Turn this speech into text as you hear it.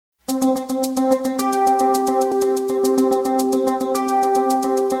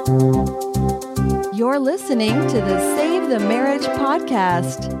listening to the Save the Marriage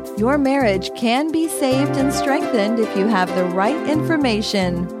podcast. Your marriage can be saved and strengthened if you have the right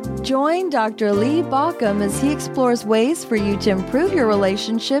information. Join Dr. Lee Baucom as he explores ways for you to improve your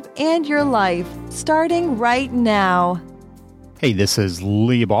relationship and your life, starting right now. Hey, this is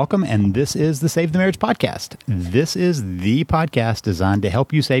Lee Baucom, and this is the Save the Marriage podcast. This is the podcast designed to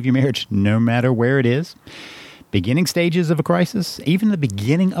help you save your marriage no matter where it is. Beginning stages of a crisis, even the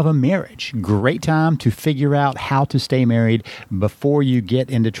beginning of a marriage. Great time to figure out how to stay married before you get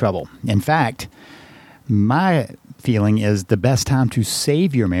into trouble. In fact, my feeling is the best time to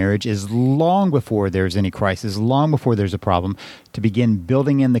save your marriage is long before there's any crisis, long before there's a problem, to begin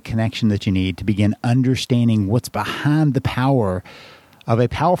building in the connection that you need, to begin understanding what's behind the power of a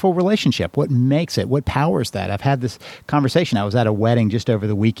powerful relationship. What makes it? What powers that? I've had this conversation. I was at a wedding just over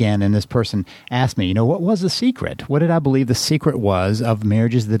the weekend, and this person asked me, what was the secret? What did I believe the secret was of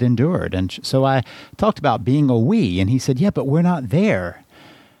marriages that endured? And so I talked about being a we, and he said, yeah, but we're not there.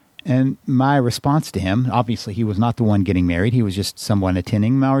 And my response to him, obviously he was not the one getting married. He was just someone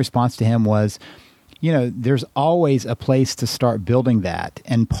attending. My response to him was, there's always a place to start building that.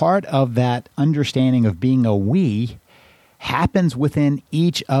 And part of that understanding of being a we happens within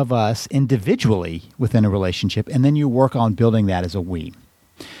each of us individually within a relationship, and then you work on building that as a we.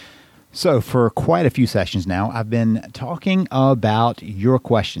 So for quite a few sessions now, I've been talking about your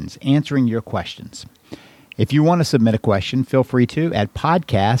questions, answering your questions. If you want to submit a question, feel free to at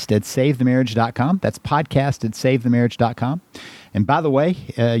podcast@savethemarriage.com. That's podcast@savethemarriage.com. And by the way,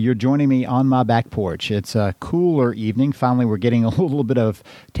 you're joining me on my back porch. It's a cooler evening. Finally, we're getting a little bit of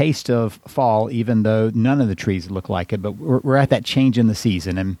taste of fall, even though none of the trees look like it. But we're at that change in the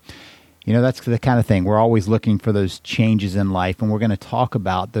season. And, that's the kind of thing. We're always looking for those changes in life. And we're going to talk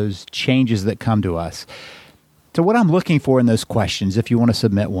about those changes that come to us. So what I'm looking for in those questions, if you want to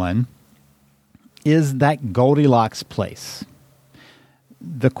submit one, is that Goldilocks place.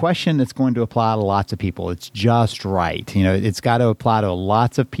 The question that's going to apply to lots of people, it's just right. It's got to apply to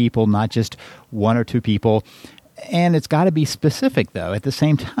lots of people, not just one or two people. And it's got to be specific, though, at the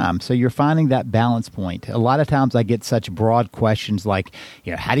same time. So you're finding that balance point. A lot of times I get such broad questions like,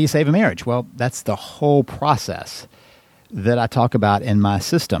 how do you save a marriage? Well, that's the whole process that I talk about in my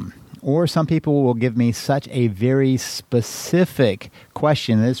system. Or some people will give me such a very specific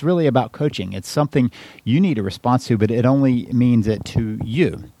question. It's really about coaching. It's something you need a response to, but it only means it to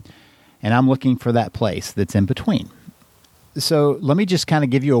you. And I'm looking for that place that's in between. So let me just kind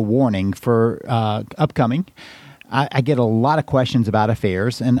of give you a warning for upcoming. I get a lot of questions about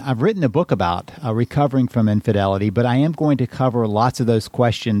affairs, and I've written a book about recovering from infidelity, but I am going to cover lots of those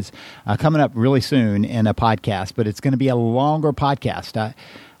questions coming up really soon in a podcast, but it's going to be a longer podcast. I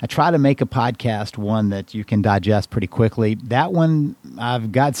try to make a podcast one that you can digest pretty quickly. That one,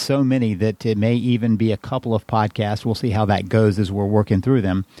 I've got so many that it may even be a couple of podcasts. We'll see how that goes as we're working through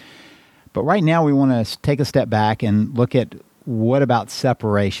them. But right now, we want to take a step back and look at what about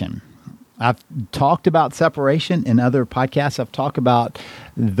separation. I've talked about separation in other podcasts. I've talked about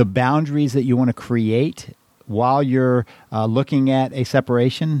the boundaries that you want to create while you're looking at a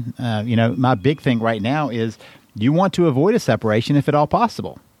separation. My big thing right now is you want to avoid a separation if at all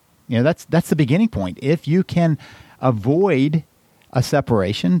possible. That's the beginning point. If you can avoid a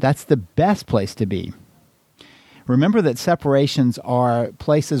separation, that's the best place to be. Remember that separations are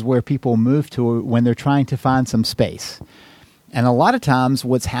places where people move to when they're trying to find some space. And a lot of times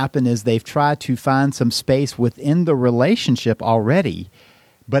what's happened is they've tried to find some space within the relationship already,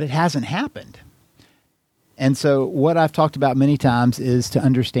 but it hasn't happened. And so what I've talked about many times is to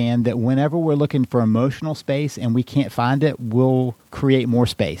understand that whenever we're looking for emotional space and we can't find it, we'll create more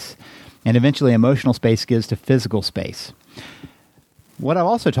space. And eventually emotional space gives to physical space. What I've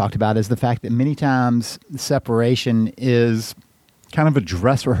also talked about is the fact that many times separation is kind of a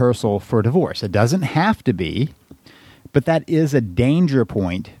dress rehearsal for divorce. It doesn't have to be, but that is a danger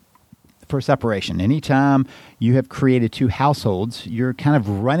point for separation. Anytime you have created two households, you're kind of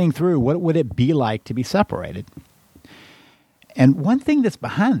running through what would it be like to be separated. And one thing that's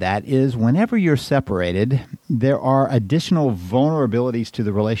behind that is whenever you're separated, there are additional vulnerabilities to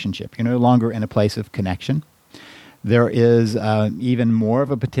the relationship. You're no longer in a place of connection. There is even more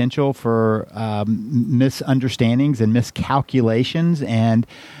of a potential for misunderstandings and miscalculations, and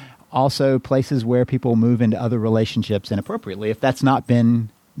also places where people move into other relationships inappropriately if that's not been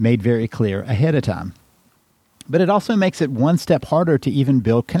made very clear ahead of time. But it also makes it one step harder to even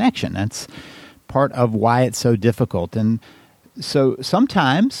build connection. That's part of why it's so difficult. And so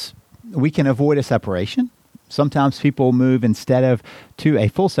sometimes we can avoid a separation. Sometimes people move instead of to a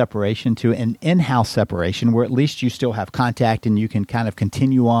full separation to an in-house separation where at least you still have contact and you can kind of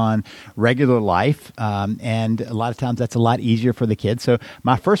continue on regular life. And a lot of times that's a lot easier for the kids. So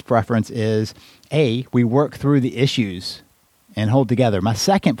my first preference is A, we work through the issues and hold together. My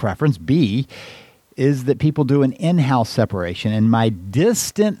second preference, B, is that people do an in-house separation. And my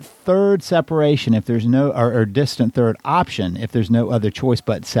distant third separation, if there's no, or distant third option, if there's no other choice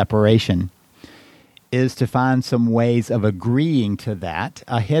but separation, is to find some ways of agreeing to that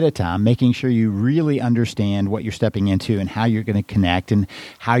ahead of time, making sure you really understand what you're stepping into and how you're going to connect and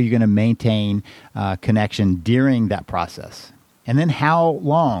how you're going to maintain connection during that process. And then how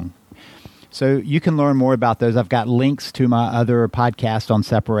long. So you can learn more about those. I've got links to my other podcast on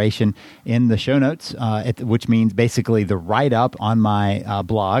separation in the show notes, which means basically the write-up on my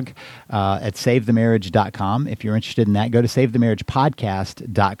blog at SaveTheMarriage.com. If you're interested in that, go to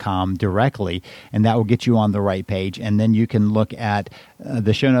SaveTheMarriagePodcast.com directly, and that will get you on the right page. And then you can look at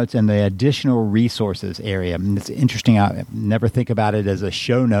the show notes and the additional resources area. And it's interesting. I never think about it as a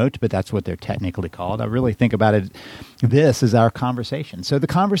show note, but that's what they're technically called. I really think about it. This is our conversation. So the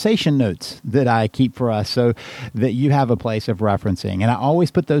conversation notes that I keep for us so that you have a place of referencing. And I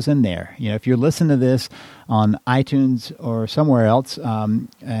always put those in there. You know, if you're listening to this on iTunes or somewhere else,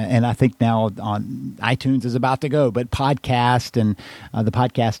 and I think now on iTunes is about to go, but podcast and the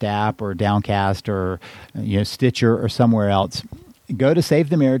podcast app or Downcast or Stitcher or somewhere else, go to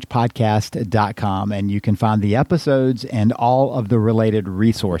SaveTheMarriagePodcast.com and you can find the episodes and all of the related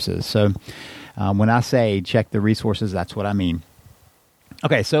resources. So when I say check the resources, that's what I mean.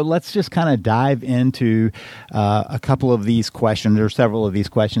 Okay, so let's just kind of dive into a couple of these questions. There are several of these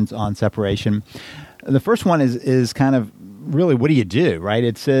questions on separation. The first one is kind of really, what do you do, right?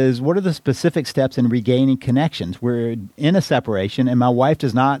 It says, what are the specific steps in regaining connections? We're in a separation, and my wife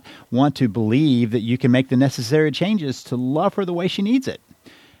does not want to believe that you can make the necessary changes to love her the way she needs it.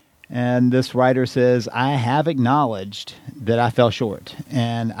 And this writer says, I have acknowledged that I fell short,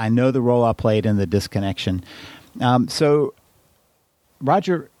 and I know the role I played in the disconnection. So,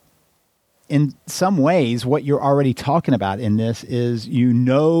 Roger, in some ways, what you're already talking about in this is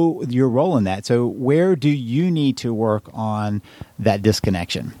your role in that. So where do you need to work on that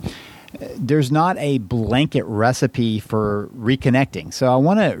disconnection? There's not a blanket recipe for reconnecting. So I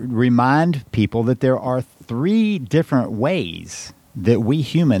want to remind people that there are 3 different ways that we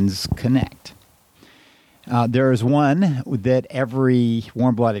humans connect. There is one that every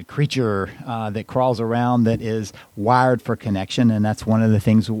warm-blooded creature that crawls around that is wired for connection, and that's one of the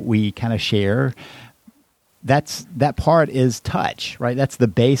things we kind of share. That part is touch, right? That's the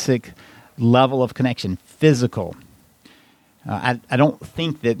basic level of connection, physical. I don't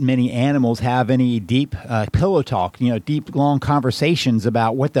think that many animals have any deep pillow talk, deep, long conversations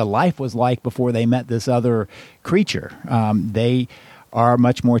about what their life was like before they met this other creature. They are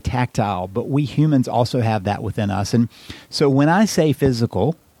much more tactile, but we humans also have that within us. And so when I say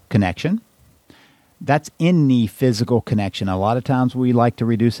physical connection, that's any physical connection. A lot of times we like to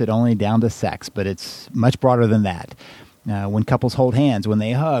reduce it only down to sex, but it's much broader than that. When couples hold hands, when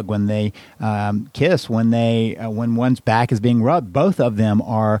they hug, when they kiss, when one's back is being rubbed, both of them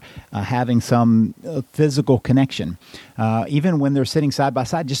are having some physical connection. Even when they're sitting side by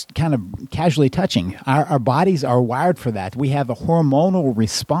side, just kind of casually touching. Our bodies are wired for that. We have a hormonal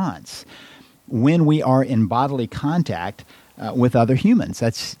response when we are in bodily contact with other humans.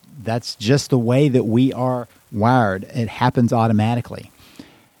 That's just the way that we are wired. It happens automatically.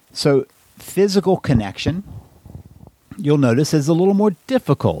 So physical connection, you'll notice, is a little more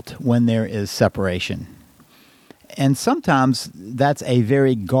difficult when there is separation. And sometimes that's a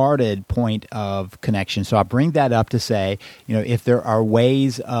very guarded point of connection. So I bring that up to say, if there are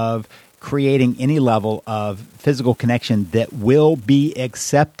ways of creating any level of physical connection that will be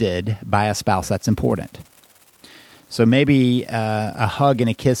accepted by a spouse, that's important. So maybe a hug and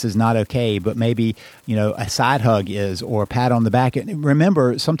a kiss is not okay, but maybe, a side hug is, or a pat on the back. And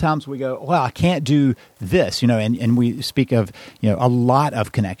remember, sometimes we go, well, I can't do this, and we speak of, a lot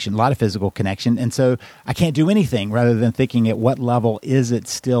of connection, a lot of physical connection. And so I can't do anything, rather than thinking at what level is it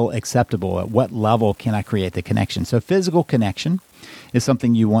still acceptable? At what level can I create the connection? So physical connection is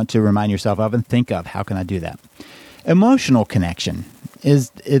something you want to remind yourself of and think of, how can I do that? Emotional connection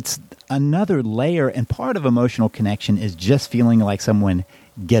it's another layer, and part of emotional connection is just feeling like someone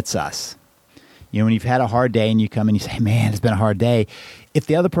gets us. When you've had a hard day and you come and you say, man, it's been a hard day. If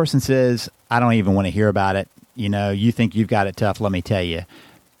the other person says, I don't even want to hear about it, you think you've got it tough, let me tell you,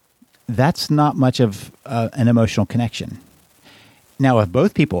 that's not much of an emotional connection. Now, if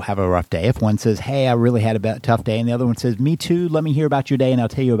both people have a rough day, if one says, hey, I really had a tough day, and the other one says, me too, let me hear about your day and I'll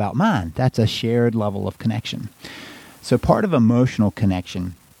tell you about mine, that's a shared level of connection. So part of emotional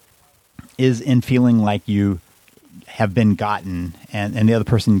connection is in feeling like you have been gotten and the other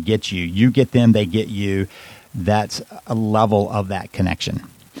person gets you. You get them, they get you. That's a level of that connection.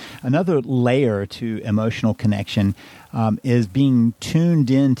 Another layer to emotional connection is being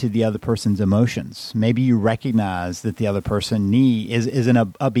tuned into the other person's emotions. Maybe you recognize that the other person is in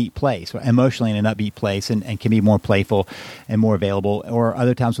an upbeat place, or emotionally in an upbeat place, and can be more playful and more available, or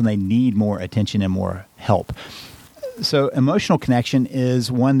other times when they need more attention and more help. So emotional connection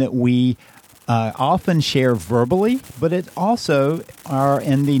is one that we often share verbally, but it also are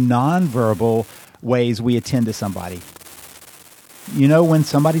in the nonverbal ways we attend to somebody. You know, when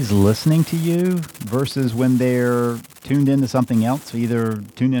somebody's listening to you versus when they're tuned into something else, either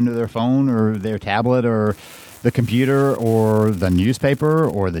tuned into their phone or their tablet or the computer or the newspaper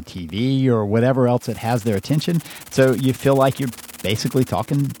or the TV or whatever else that has their attention. So you feel like you're basically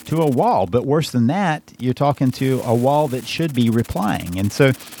talking to a wall. But worse than that, you're talking to a wall that should be replying. And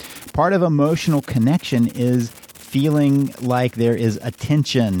so part of emotional connection is feeling like there is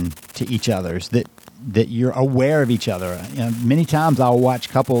attention to each other's, that you're aware of each other. You know, many times I'll watch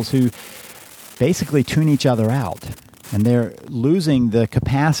couples who basically tune each other out, and they're losing the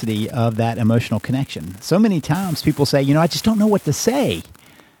capacity of that emotional connection. So many times people say, I just don't know what to say.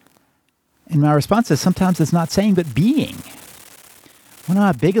 And my response is sometimes it's not saying, but being. One of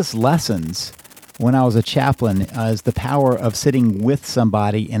my biggest lessons when I was a chaplain is the power of sitting with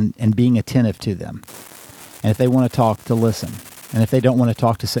somebody and being attentive to them. And if they want to talk, to listen. And if they don't want to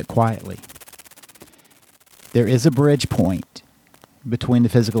talk, to sit quietly. There is a bridge point between the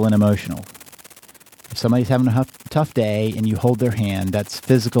physical and emotional. If somebody's having a tough day and you hold their hand, that's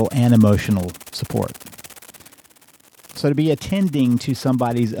physical and emotional support. So to be attending to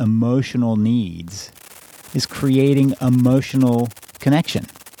somebody's emotional needs is creating emotional connection.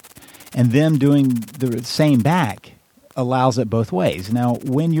 And them doing the same back allows it both ways. Now,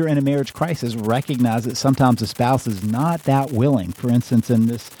 when you're in a marriage crisis, recognize that sometimes the spouse is not that willing. For instance, in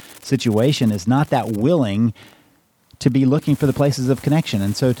this situation, is not that willing to be looking for the places of connection.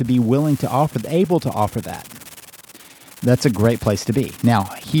 And so to be able to offer that, that's a great place to be. Now,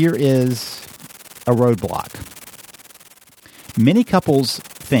 here is a roadblock. Many couples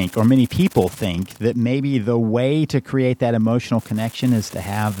think, or many people think, that maybe the way to create that emotional connection is to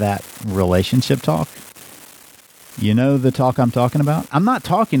have that relationship talk. You know the talk I'm talking about? I'm not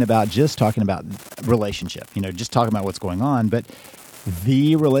talking about relationship, just talking about what's going on, but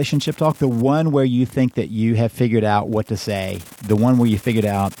the relationship talk, the one where you think that you have figured out what to say, the one where you figured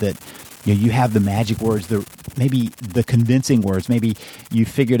out that you have the magic words, maybe the convincing words, maybe you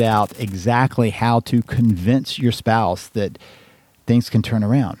figured out exactly how to convince your spouse that things can turn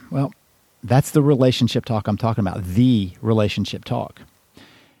around. Well, that's the relationship talk I'm talking about, the relationship talk.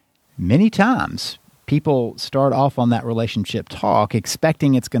 Many times, people start off on that relationship talk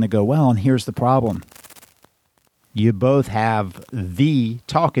expecting it's going to go well, and here's the problem. You both have the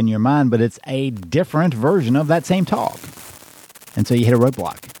talk in your mind, but it's a different version of that same talk. And so you hit a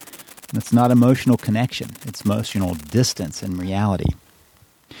roadblock. It's not emotional connection. It's emotional distance in reality.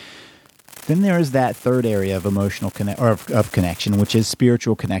 Then there is that third area of emotional of connection, which is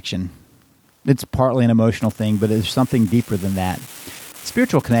spiritual connection. It's partly an emotional thing, but there's something deeper than that.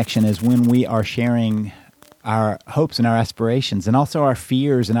 Spiritual connection is when we are sharing our hopes and our aspirations, and also our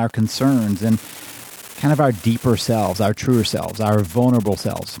fears and our concerns, and kind of our deeper selves, our truer selves, our vulnerable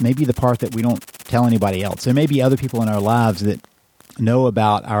selves. Maybe the part that we don't tell anybody else. There may be other people in our lives that know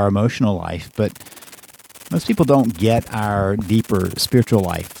about our emotional life, but most people don't get our deeper spiritual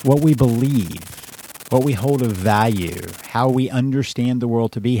life, what we believe, what we hold of value, how we understand the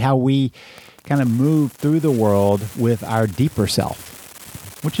world to be, how we kind of move through the world with our deeper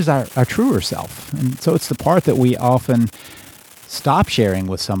self, which is our truer self. And so it's the part that we often stop sharing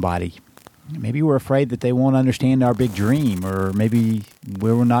with somebody. Maybe we're afraid that they won't understand our big dream, or maybe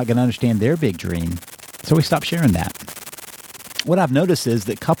we're not going to understand their big dream. So we stop sharing that. What I've noticed is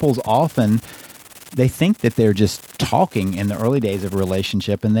that couples often, they think that they're just talking in the early days of a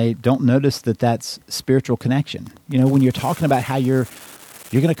relationship, and they don't notice that that's spiritual connection. When you're talking about how you're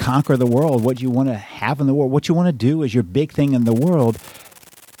going to conquer the world, what you want to have in the world, what you want to do is your big thing in the world,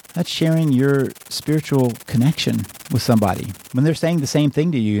 that's sharing your spiritual connection with somebody. When they're saying the same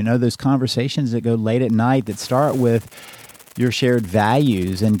thing to you, those conversations that go late at night that start with your shared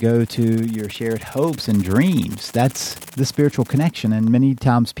values and go to your shared hopes and dreams, that's the spiritual connection, and many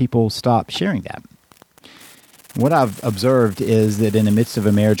times people stop sharing that. What I've observed is that in the midst of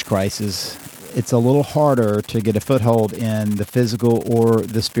a marriage crisis, it's a little harder to get a foothold in the physical or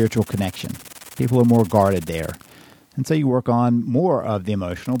the spiritual connection. People are more guarded there. And so you work on more of the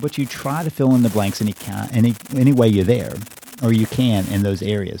emotional, but you try to fill in the blanks any way you're there, or you can in those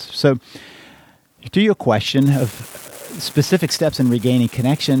areas. So to your question of specific steps in regaining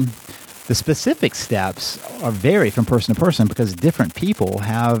connection, the specific steps vary from person to person because different people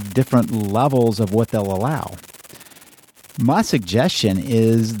have different levels of what they'll allow. My suggestion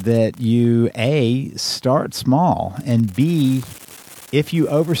is that you, A, start small, and B, if you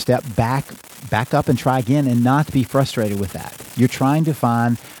overstep, back up and try again, and not to be frustrated with that. You're trying to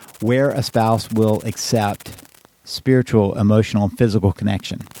find where a spouse will accept spiritual, emotional, and physical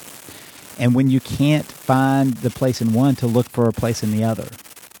connection. And when you can't find the place in one, to look for a place in the other.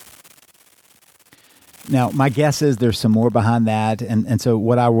 Now, my guess is there's some more behind that. And so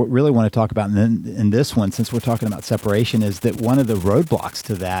what I really want to talk about in this one, since we're talking about separation, is that one of the roadblocks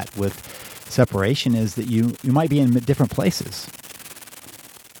to that with separation is that you might be in different places.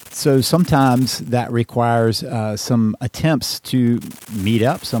 So sometimes that requires some attempts to meet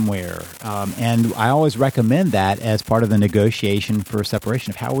up somewhere. And I always recommend that as part of the negotiation for separation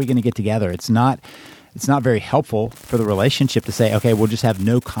of how are we going to get together. It's not very helpful for the relationship to say, okay, we'll just have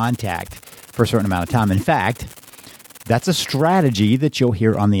no contact for a certain amount of time. In fact, that's a strategy that you'll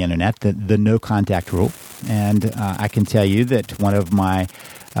hear on the internet, the no contact rule. And I can tell you that one of my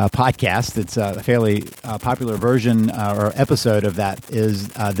podcasts, that's a fairly popular version or episode of that, is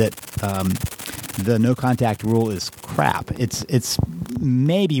that the no contact rule is crap. It's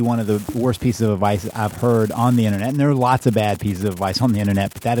maybe one of the worst pieces of advice I've heard on the internet. And there are lots of bad pieces of advice on the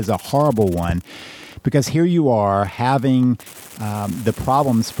internet, but that is a horrible one. Because here you are having the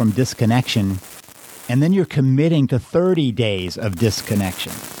problems from disconnection, and then you're committing to 30 days of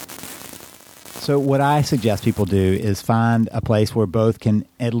disconnection. So what I suggest people do is find a place where both can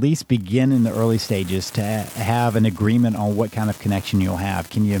at least begin in the early stages to have an agreement on what kind of connection you'll have.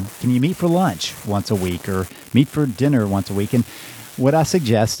 Can you meet for lunch once a week or meet for dinner once a week? And what I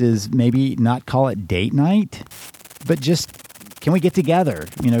suggest is maybe not call it date night, but just, can we get together?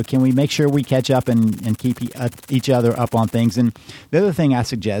 Can we make sure we catch up and keep each other up on things? And the other thing I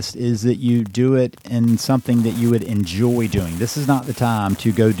suggest is that you do it in something that you would enjoy doing. This is not the time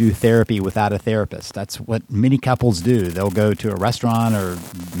to go do therapy without a therapist. That's what many couples do. They'll go to a restaurant or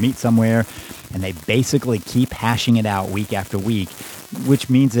meet somewhere, and they basically keep hashing it out week after week, which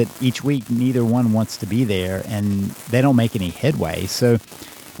means that each week neither one wants to be there, and they don't make any headway. So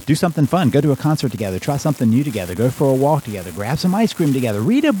do something fun. Go to a concert together. Try something new together. Go for a walk together. Grab some ice cream together.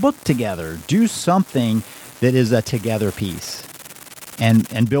 Read a book together. Do something that is a together piece,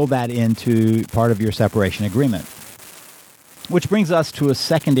 and build that into part of your separation agreement. Which brings us to a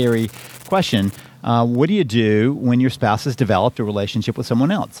secondary question. What do you do when your spouse has developed a relationship with someone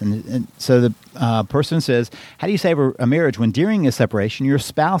else? And so the person says, how do you save a marriage when during a separation your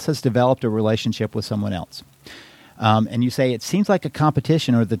spouse has developed a relationship with someone else? And you say, it seems like a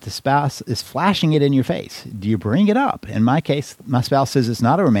competition or that the spouse is flashing it in your face. Do you bring it up? In my case, my spouse says it's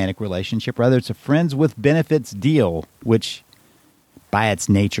not a romantic relationship. Rather, it's a friends with benefits deal, which by its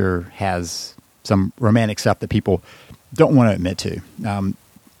nature has some romantic stuff that people don't want to admit to.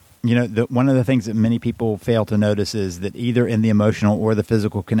 One of the things that many people fail to notice is that either in the emotional or the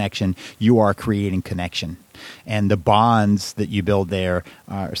physical connection, you are creating connection. And the bonds that you build there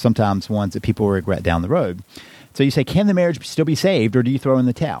are sometimes ones that people regret down the road. So you say, can the marriage still be saved, or do you throw in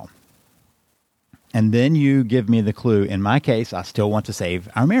the towel? And then you give me the clue. In my case, I still want to save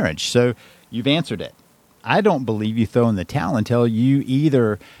our marriage. So you've answered it. I don't believe you throw in the towel until you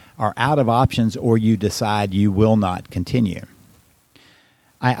either are out of options or you decide you will not continue.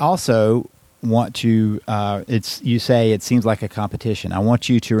 I also want to, you say it seems like a competition. I want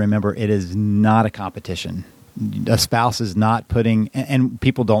you to remember it is not a competition. A spouse is not putting, and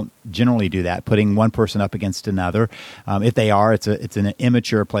people don't generally do that, putting one person up against another. If they are, it's an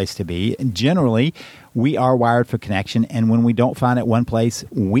immature place to be. And generally, we are wired for connection, and when we don't find it one place,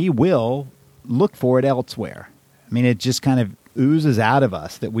 we will look for it elsewhere. I mean, it just kind of oozes out of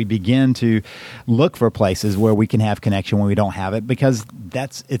us that we begin to look for places where we can have connection when we don't have it, because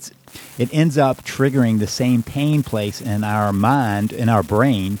it ends up triggering the same pain place in our mind, in our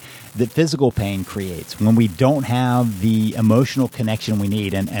brain, that physical pain creates when we don't have the emotional connection we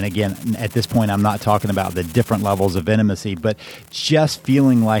need. And again, at this point, I'm not talking about the different levels of intimacy, but just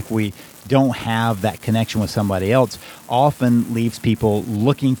feeling like we don't have that connection with somebody else often leaves people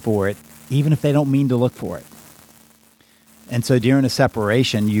looking for it, even if they don't mean to look for it. And so during a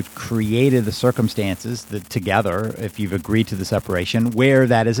separation, you've created the circumstances that together, if you've agreed to the separation, where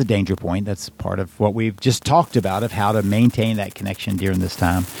that is a danger point. That's part of what we've just talked about, of how to maintain that connection during this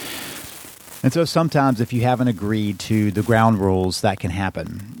time. And so sometimes if you haven't agreed to the ground rules, that can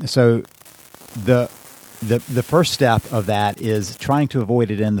happen. So the first step of that is trying to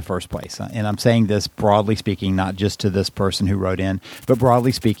avoid it in the first place. And I'm saying this broadly speaking, not just to this person who wrote in, but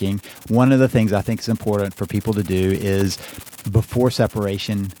broadly speaking, one of the things I think is important for people to do is before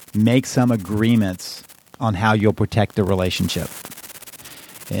separation, make some agreements on how you'll protect the relationship.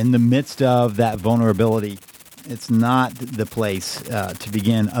 In the midst of that vulnerability, it's not the place to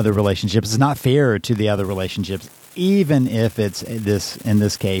begin other relationships. It's not fair to the other relationships, even if it's this, in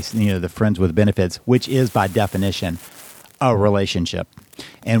this case, the friends with benefits, which is by definition a relationship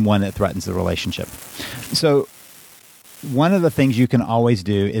and one that threatens the relationship. So one of the things you can always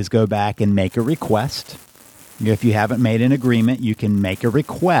do is go back and make a request. If you haven't made an agreement, you can make a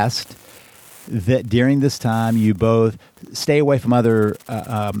request that during this time you both stay away from other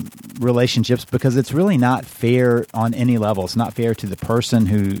relationships, because it's really not fair on any level. It's not fair to the person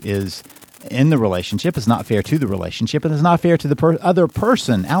who is in the relationship. It's not fair to the relationship, and it's not fair to the other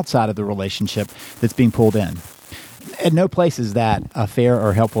person outside of the relationship that's being pulled in. At no place is that a fair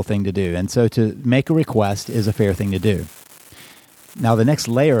or helpful thing to do. And so to make a request is a fair thing to do. Now, the next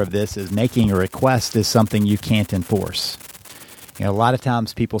layer of this is making a request is something you can't enforce. A lot of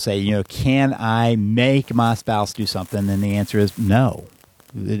times people say, can I make my spouse do something? And the answer is no.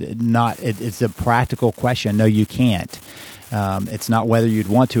 It's a practical question. No, you can't. It's not whether you'd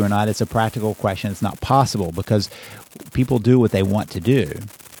want to or not. It's a practical question. It's not possible because people do what they want to do.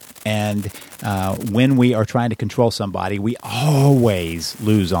 And when we are trying to control somebody, we always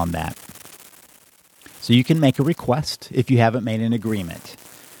lose on that. So you can make a request if you haven't made an agreement.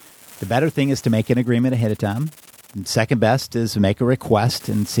 The better thing is to make an agreement ahead of time. And second best is to make a request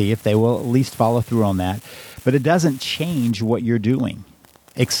and see if they will at least follow through on that. But it doesn't change what you're doing,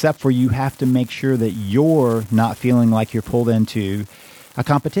 except for you have to make sure that you're not feeling like you're pulled into a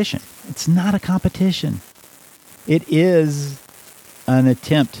competition. It's not a competition. It is an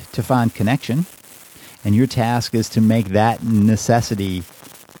attempt to find connection, and your task is to make that necessity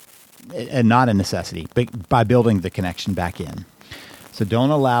not a necessity, but by building the connection back in. So don't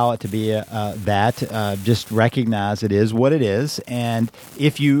allow it to be that. Just recognize it is what it is. And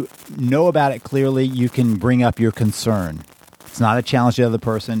if you know about it clearly, you can bring up your concern. It's not a challenge to the other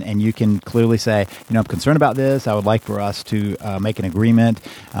person, and you can clearly say, I'm concerned about this. I would like for us to make an agreement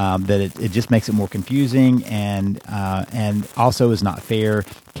that it just makes it more confusing and also is not fair.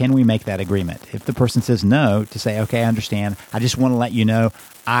 Can we make that agreement? If the person says no, to say, okay, I understand. I just want to let you know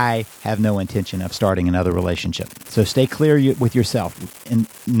I have no intention of starting another relationship. So stay clear with yourself, and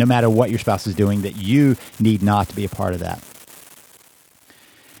no matter what your spouse is doing, that you need not to be a part of that.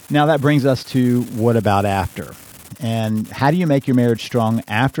 Now that brings us to what about after? And how do you make your marriage strong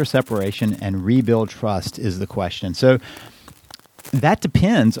after separation and rebuild trust is the question. So that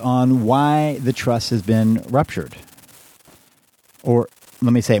depends on why the trust has been ruptured. Or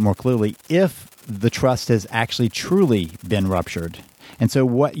let me say it more clearly, if the trust has actually truly been ruptured. And so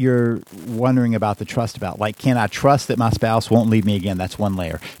what you're wondering about the trust about, like, can I trust that my spouse won't leave me again? That's one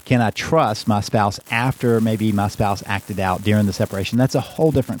layer. Can I trust my spouse after maybe my spouse acted out during the separation? That's a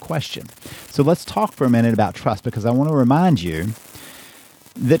whole different question. So let's talk for a minute about trust, because I want to remind you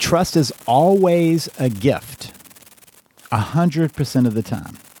that trust is always a gift, 100% of the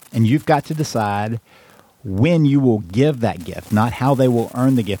time. And you've got to decide when you will give that gift, not how they will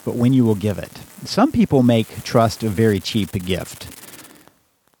earn the gift, but when you will give it. Some people make trust a very cheap gift.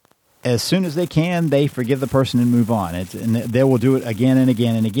 As soon as they can, they forgive the person and move on. And they will do it again and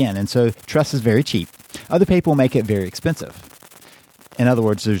again and again. And so trust is very cheap. Other people make it very expensive. In other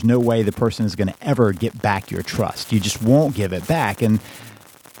words, there's no way the person is going to ever get back your trust. You just won't give it back. And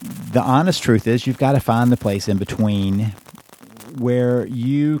the honest truth is you've got to find the place in between where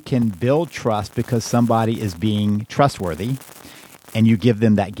you can build trust because somebody is being trustworthy and you give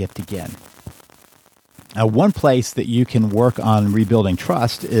them that gift again. Now, one place that you can work on rebuilding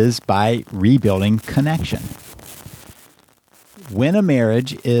trust is by rebuilding connection. When a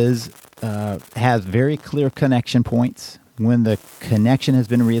marriage has very clear connection points, when the connection has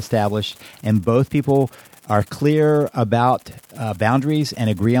been reestablished and both people are clear about boundaries and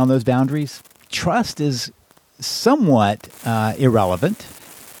agree on those boundaries, trust is somewhat irrelevant.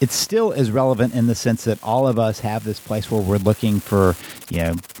 It still is relevant in the sense that all of us have this place where we're looking for,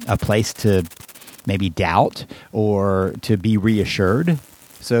 a place to maybe doubt or to be reassured.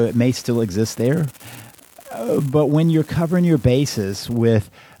 So it may still exist there. But when you're covering your bases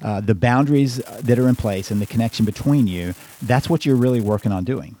with the boundaries that are in place and the connection between you, that's what you're really working on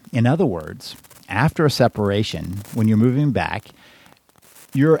doing. In other words, after a separation, when you're moving back,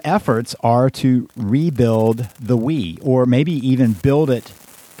 your efforts are to rebuild the we, or maybe even build it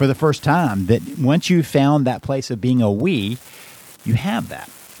for the first time, that once you found that place of being a we, you have that.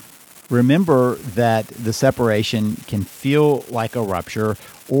 Remember that the separation can feel like a rupture,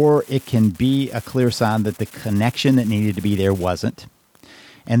 or it can be a clear sign that the connection that needed to be there wasn't,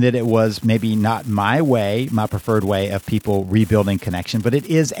 and that it was maybe not my way, my preferred way of people rebuilding connection, but it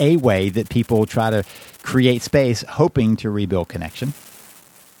is a way that people try to create space hoping to rebuild connection.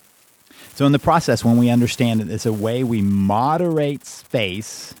 So in the process, when we understand that it's a way we moderate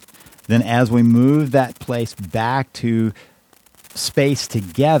space, then as we move that place back to space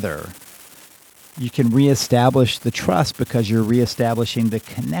together, you can reestablish the trust because you're reestablishing the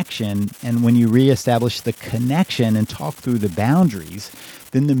connection. And when you reestablish the connection and talk through the boundaries,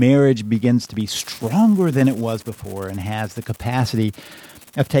 then the marriage begins to be stronger than it was before and has the capacity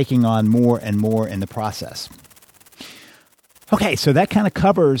of taking on more and more in the process. Okay, so that kind of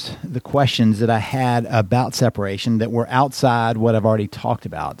covers the questions that I had about separation that were outside what I've already talked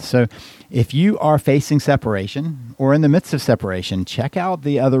about. So if you are facing separation or in the midst of separation, check out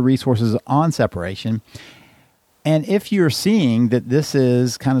the other resources on separation. And if you're seeing that this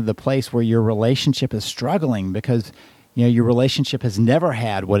is kind of the place where your relationship is struggling because your relationship has never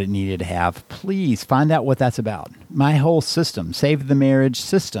had what it needed to have, please find out what that's about. My whole system, Save the Marriage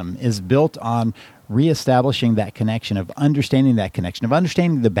system, is built on reestablishing that connection, of understanding that connection, of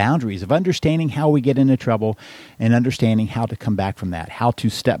understanding the boundaries, of understanding how we get into trouble, and understanding how to come back from that, how to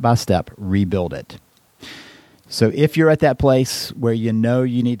step by step rebuild it. So if you're at that place where you know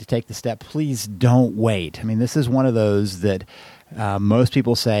you need to take the step, please don't wait. I mean, this is one of those that most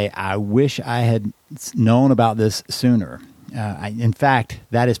people say, I wish I had known about this sooner. In fact,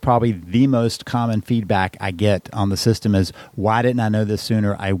 that is probably the most common feedback I get on the system is, why didn't I know this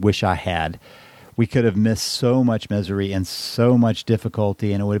sooner? I wish I had. We could have missed so much misery and so much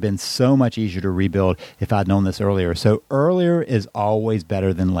difficulty, and it would have been so much easier to rebuild if I'd known this earlier. So earlier is always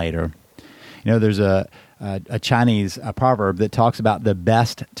better than later. There's a Chinese proverb that talks about the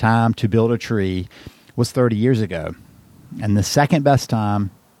best time to build a tree was 30 years ago, and the second best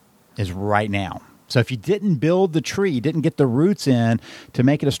time is right now. So if you didn't build the tree, didn't get the roots in to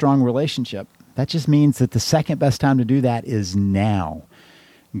make it a strong relationship, that just means that the second best time to do that is now.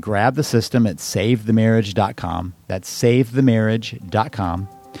 Grab the system at SaveTheMarriage.com. That's SaveTheMarriage.com.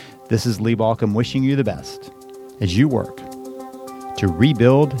 This is Lee Baucom wishing you the best as you work to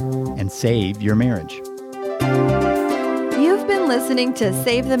rebuild and save your marriage. You've been listening to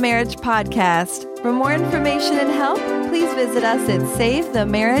Save the Marriage podcast. For more information and help, please visit us at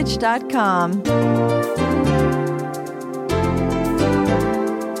SaveTheMarriage.com.